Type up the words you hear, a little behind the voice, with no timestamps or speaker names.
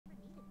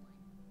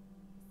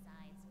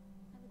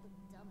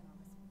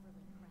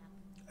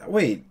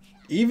Wait,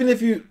 even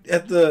if you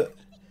at the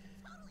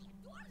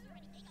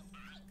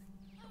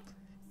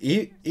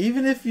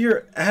even if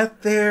you're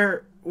at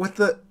there with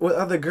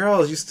other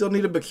girls, you still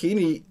need a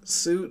bikini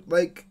suit.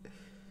 Like,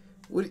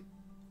 what?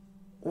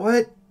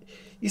 What?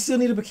 You still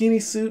need a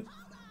bikini suit?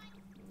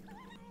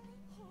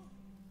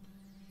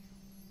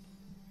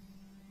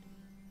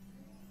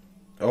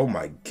 Oh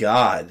my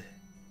god.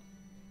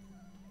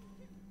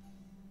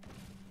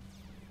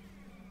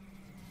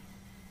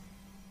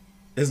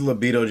 His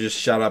libido just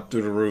shot up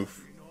through the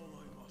roof.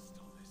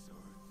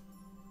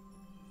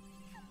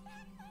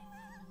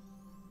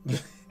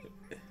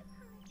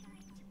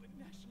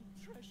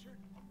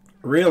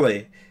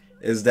 Really?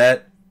 Is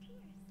that's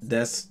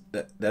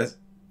what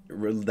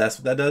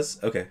that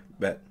does? Okay,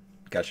 bet.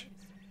 Gotcha.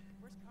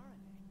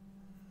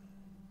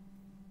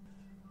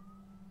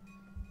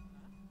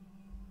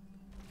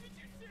 Did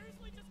you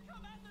seriously just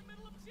come out in the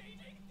middle of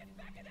changing? Get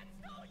back in that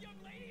stall, young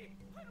lady!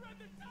 I'd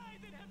rather die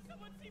than have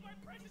someone see my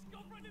precious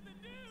girlfriend in the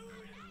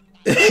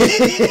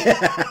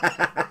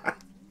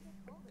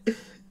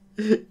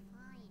nude!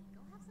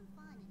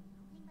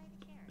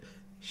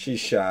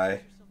 She's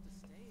shy.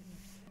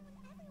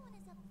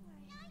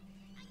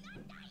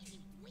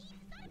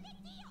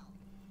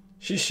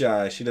 She's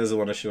shy. She doesn't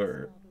want to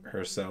show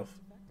herself.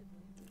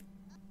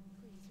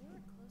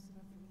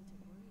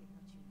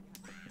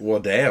 Well,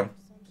 damn.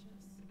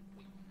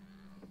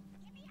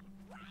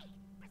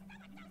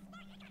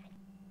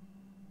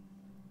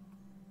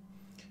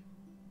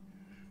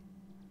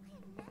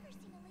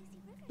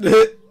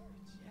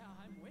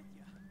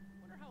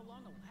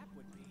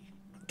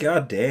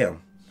 God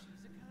damn.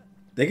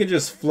 They could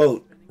just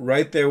float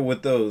right there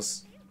with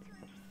those.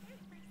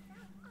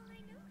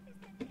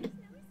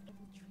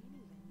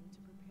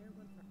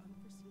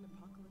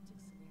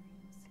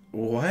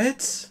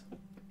 What?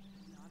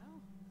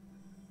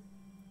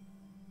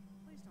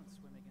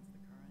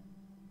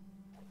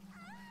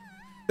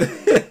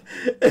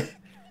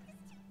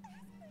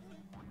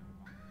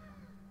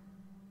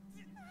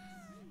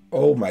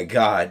 Oh my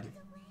god.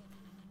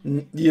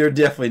 You're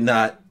definitely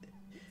not.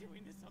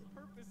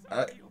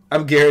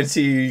 I'm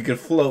guaranteeing you can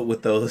float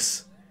with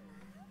those.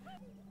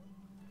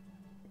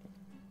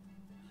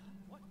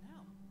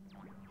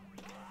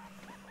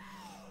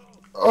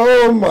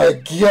 Oh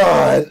my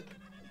god.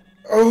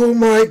 Oh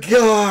my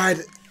god.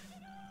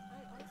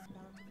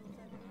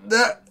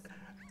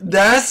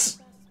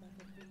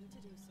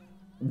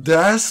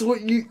 That's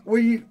what you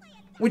what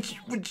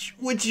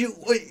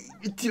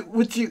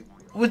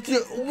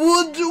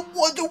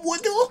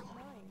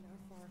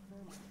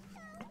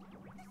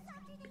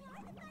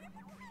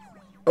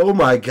Oh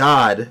my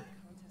god.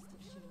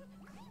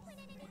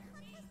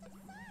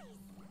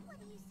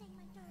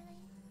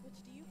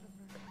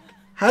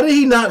 How did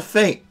he not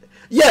faint?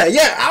 Yeah,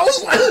 I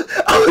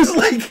was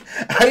like,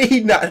 how did he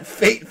not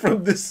faint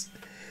from this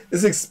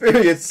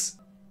experience?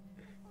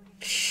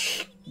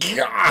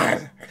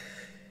 God.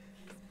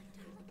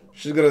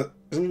 It looks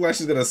like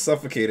she's gonna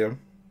suffocate him.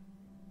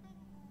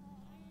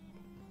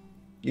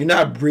 You're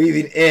not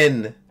breathing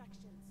in.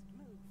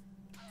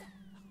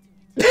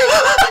 She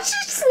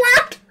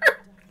slapped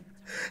her.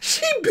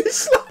 She bitch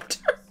slapped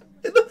her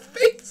in the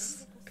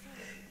face.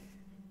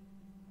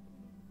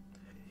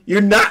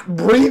 You're not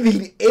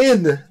breathing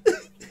in.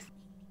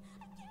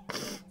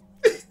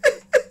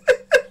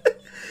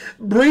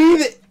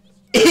 Breathe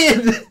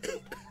in.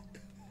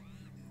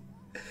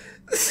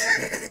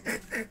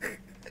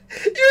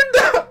 You're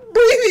not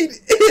breathing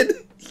in.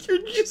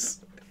 You're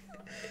just.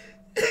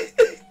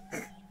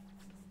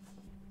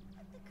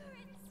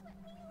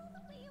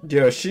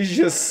 Yo, she's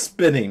just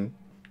spinning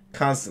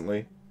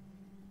constantly.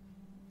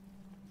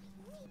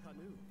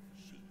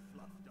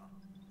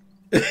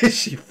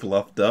 She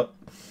fluffed up.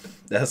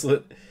 That's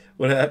what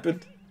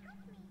happened.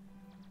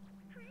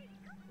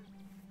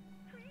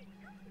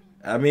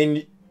 I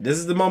mean, this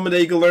is the moment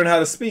that you can learn how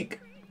to speak.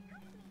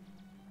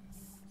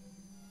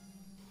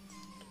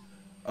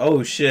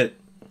 Oh shit.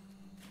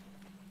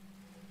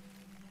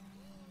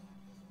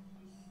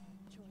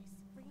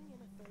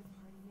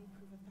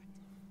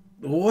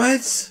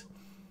 What?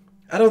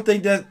 I don't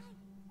think that.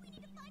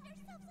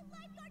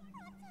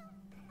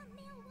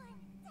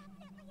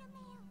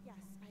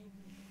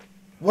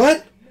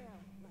 What?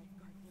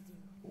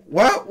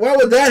 Why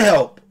would that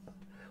help?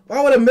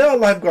 Why would a male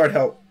lifeguard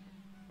help?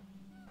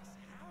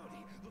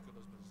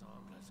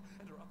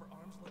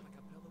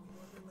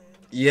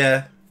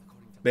 Yeah,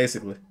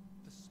 basically.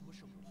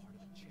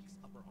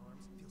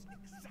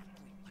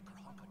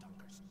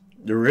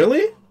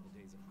 Really?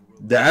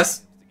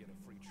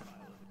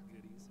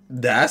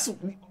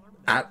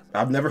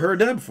 I've never heard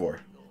that before.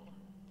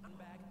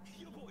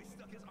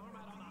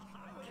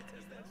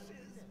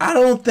 I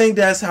don't think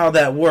that's how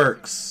that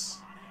works.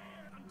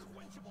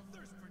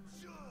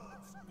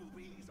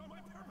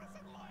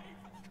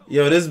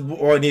 Yo, this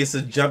boy needs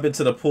to jump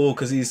into the pool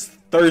because he's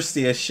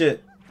thirsty as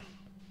shit.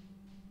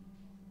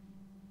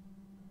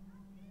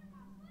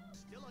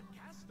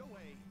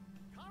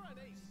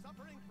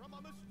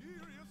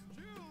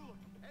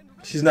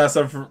 She's not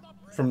suffering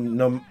from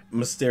no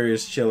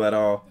mysterious chill at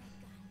all.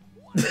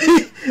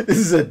 This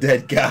is a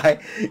dead guy.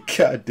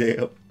 God damn.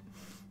 We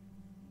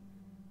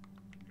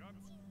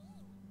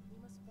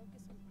must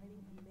focus on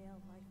finding a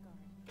male lifeguard.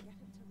 Get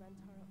him to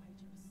Rentarou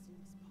Aijou as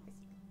soon as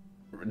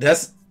possible.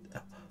 That's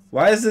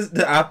why is this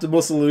the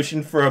optimal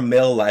solution for a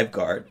male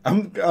lifeguard?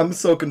 I'm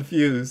so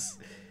confused.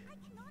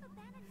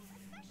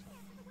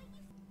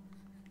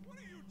 What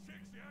are you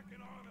chicks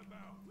yakking on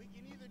about? We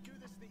can either do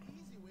this the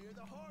easy way or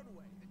the hard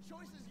way. The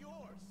choice is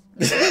yours.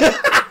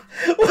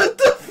 What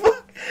the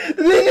fuck?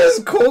 Did he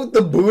just quote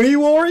the booty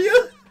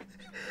warrior?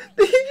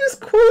 Did he just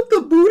quote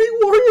the booty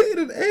warrior in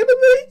an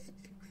anime?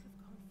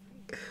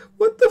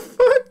 What the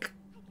fuck?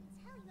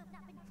 I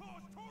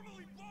was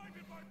totally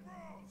blinded by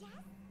bros. Yes,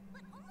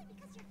 but only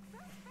because your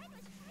gross friend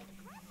was trying to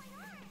grab my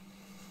arm.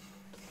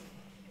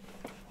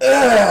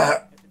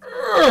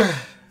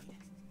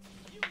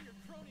 You and your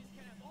cronies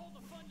can have all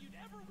the fun you'd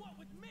ever want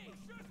with me.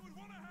 Just would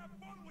want to have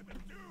fun with a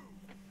dude.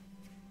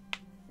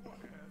 What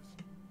has?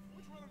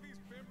 Which one of these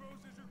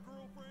bimbos is your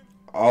girlfriend?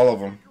 All of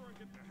them. Girl,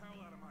 get the hell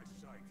out of my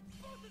sight.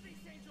 Both of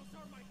these angels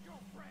are my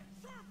girlfriends.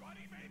 Sure,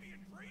 buddy, maybe in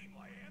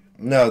dreamland.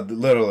 No,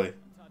 literally. I'm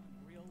talking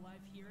real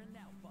life here and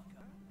now,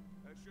 bucko.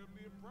 That shouldn't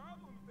be a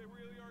problem if they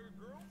really are your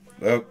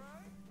girlfriend, Oh,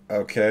 right?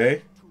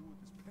 okay. Cool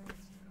with his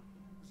pants down.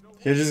 There's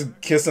no He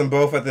just kissed them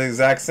both at the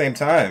exact same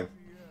time.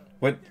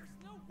 What? There's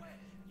no way.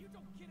 You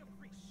don't get a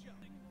free show.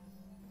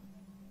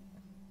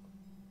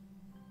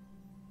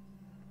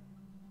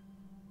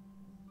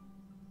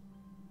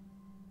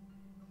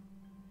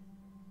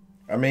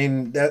 I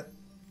mean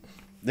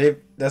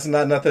that's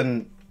not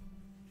nothing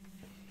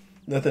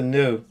new. Let's get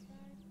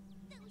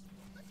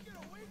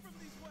away from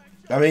these whack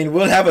I mean,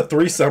 we'll have a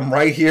threesome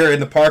right here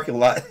in the parking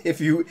lot if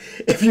you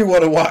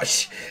want to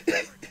watch.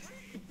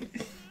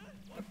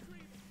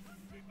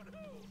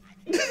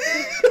 He's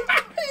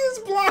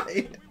blind.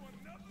 We want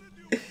nothing to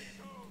do with the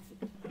code.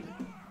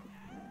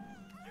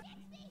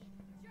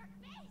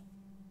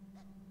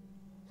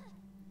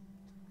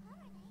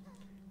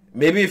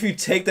 Maybe if you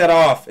take that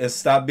off and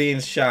stop being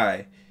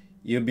shy,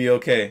 you'll be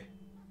okay.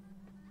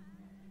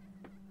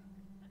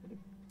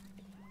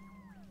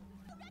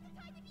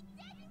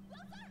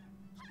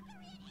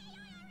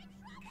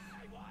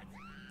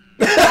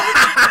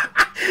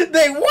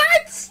 They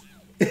what?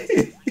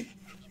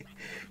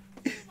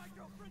 My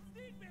girlfriends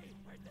need me.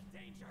 Where's the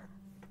danger?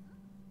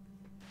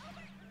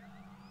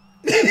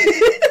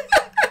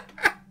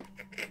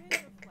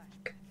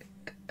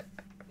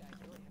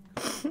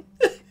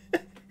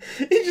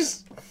 He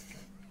just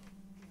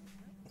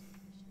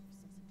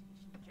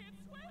Can't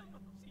swim.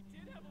 She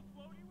did have a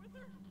floaty with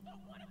her, but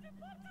what if it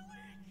popped a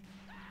leak?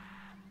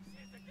 Ah,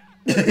 she's the guy.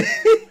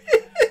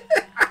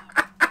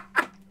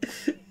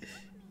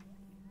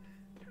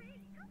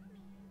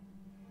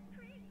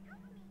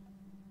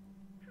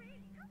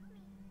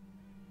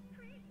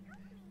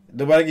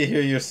 Nobody can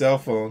hear your cell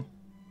phone.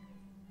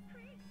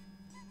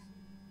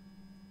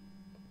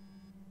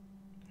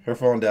 Her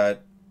phone died.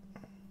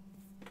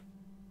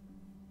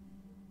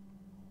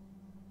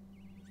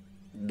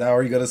 Now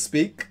are you gonna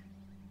speak?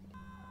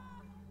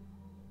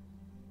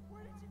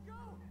 Where did you go?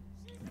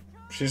 She's coming.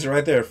 She's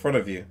right there in front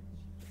of you.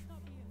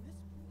 Not be in this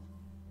pool.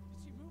 Did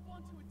she move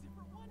on to a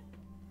different one?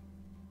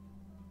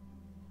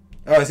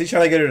 Oh, is he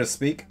trying to get her to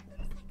speak? Looks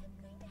like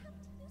I'm going to have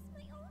to use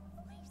my own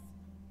voice.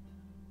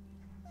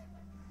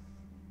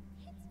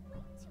 It's way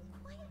too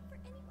quiet for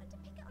anyone to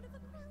pick out of a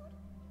crowd.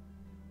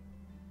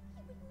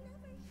 He would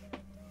never hear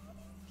it through all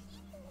these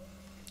people.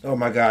 Oh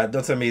my god,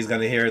 don't tell me he's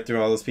gonna hear it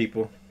through all those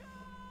people.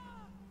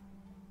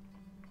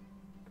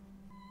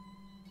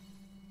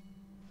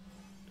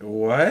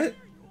 What?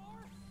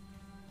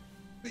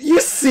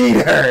 You seen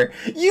her!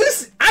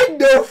 I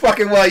know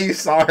fucking well you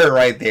saw her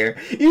right there.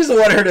 You just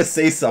wanted her to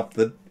say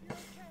something. Okay.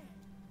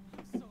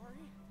 I'm sorry.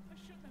 I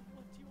shouldn't have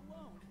left you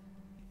alone.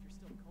 If you're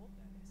still cold,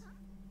 that is. Yeah,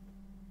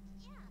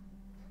 okay. Sure.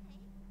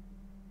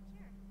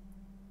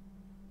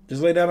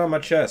 Just lay down on my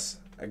chest.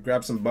 I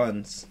grabbed some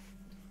buns.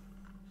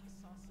 I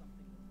saw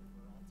something when we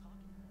were all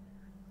talking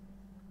earlier.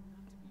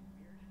 Not to be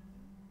weird, but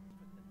then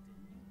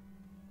didn't you?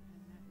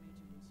 And that made you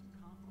lose some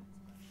confidence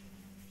about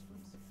showing off your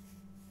swimsuit.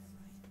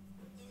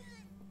 Is that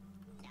right?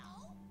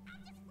 No,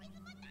 I'm just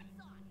squeezing my nuts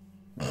on.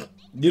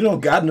 You don't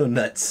got no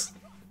nuts. If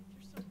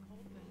you're so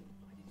cold, then why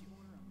did you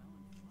order a melon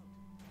float?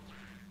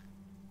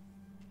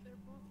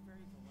 They're both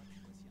very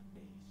voluptuous young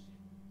ladies.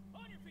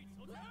 On your feet,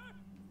 soldier!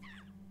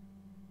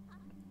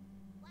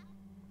 What?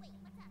 Wait,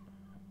 what's up?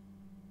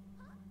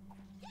 Huh?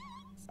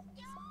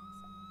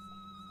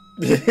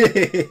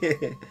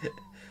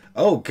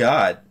 Oh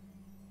god.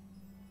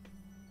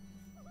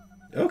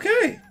 Okay.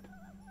 Did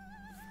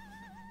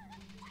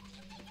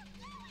you tell how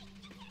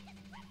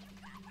fast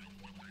my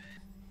heart is beating?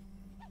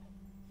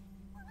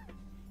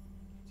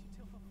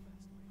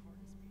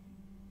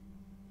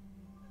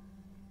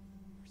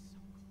 We're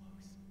so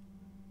close.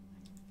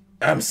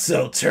 I'm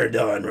so turned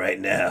on right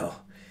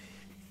now.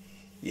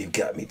 You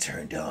got me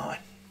turned on.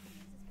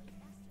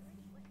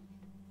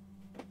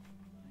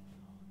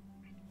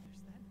 There's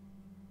that.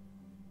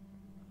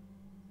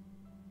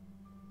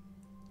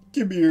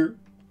 Come here.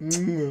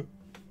 Mwah.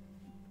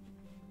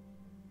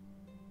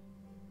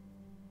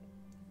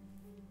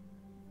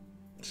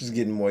 Just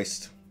getting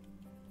moist.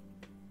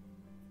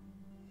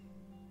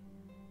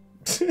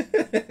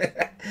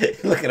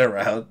 Looking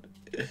around.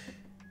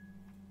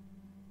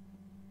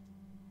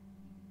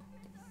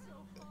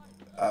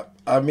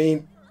 I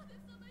mean,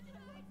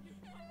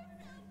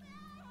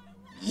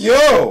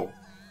 yo,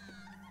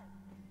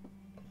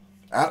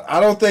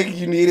 I don't think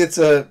you needed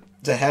to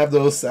have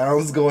those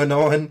sounds going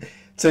on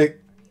to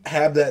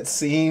have that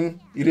scene.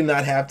 You did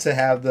not have to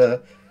have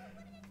the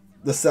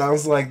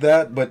sounds like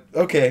that, but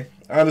okay,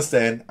 I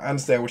understand. I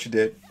understand what you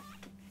did.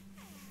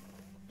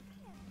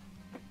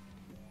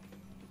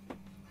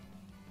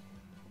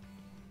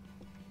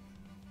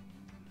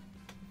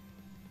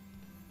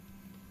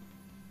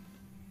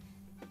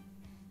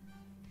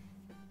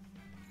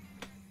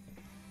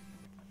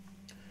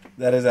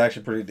 That is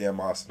actually pretty damn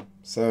awesome.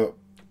 So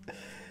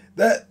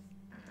that,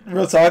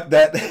 real talk,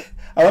 that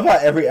I love how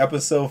every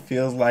episode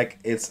feels like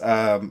it's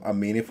a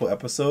meaningful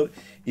episode,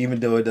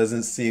 even though it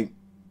doesn't seem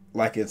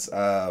like it's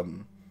a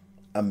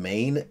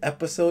main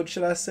episode,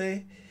 should I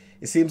say.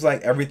 It seems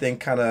like everything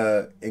kind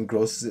of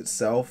engrosses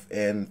itself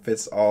and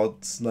fits all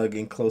snug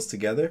and close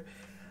together.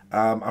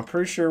 I'm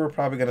pretty sure we're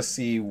probably going to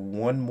see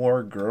one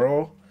more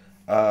girl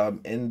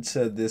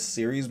into this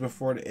series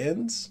before it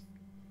ends.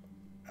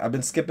 I've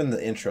been skipping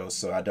the intro,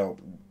 so I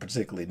don't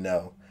particularly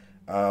know.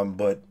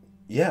 But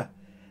yeah,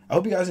 I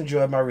hope you guys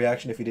enjoyed my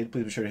reaction. If you did,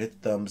 please be sure to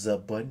hit the thumbs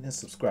up button and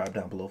subscribe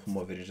down below for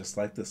more videos just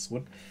like this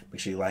one.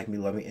 Make sure you like me,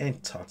 love me,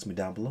 and talk to me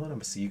down below. And I'm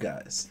going to see you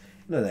guys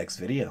in the next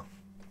video.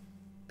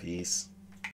 Peace.